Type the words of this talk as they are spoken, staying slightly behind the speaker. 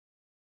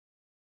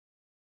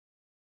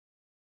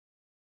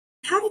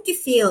How did you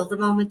feel the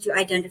moment you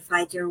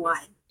identified your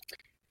why?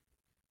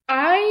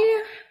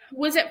 I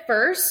was at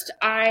first,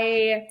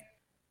 the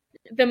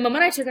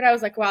moment I took it, I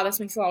was like, wow, this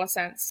makes a lot of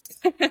sense.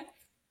 I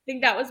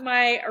think that was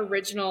my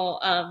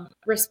original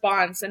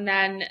response. And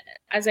then,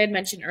 as I had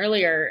mentioned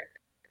earlier,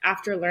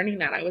 after learning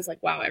that, I was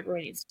like, wow,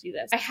 everyone needs to do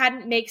this. I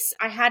hadn't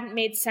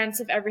made sense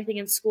of everything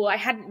in school. I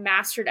hadn't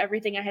mastered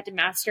everything I had to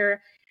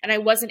master, and I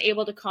wasn't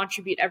able to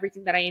contribute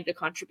everything that I needed to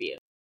contribute.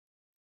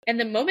 And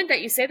the moment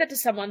that you say that to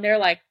someone, they're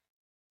like,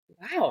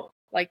 wow,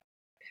 like,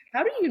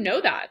 how do you know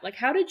that? Like,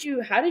 how did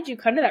you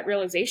come to that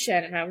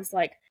realization? And I was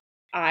like,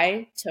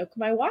 I took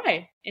my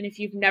why. And if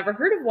you've never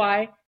heard of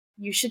why,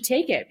 you should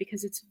take it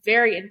because it's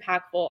very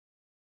impactful.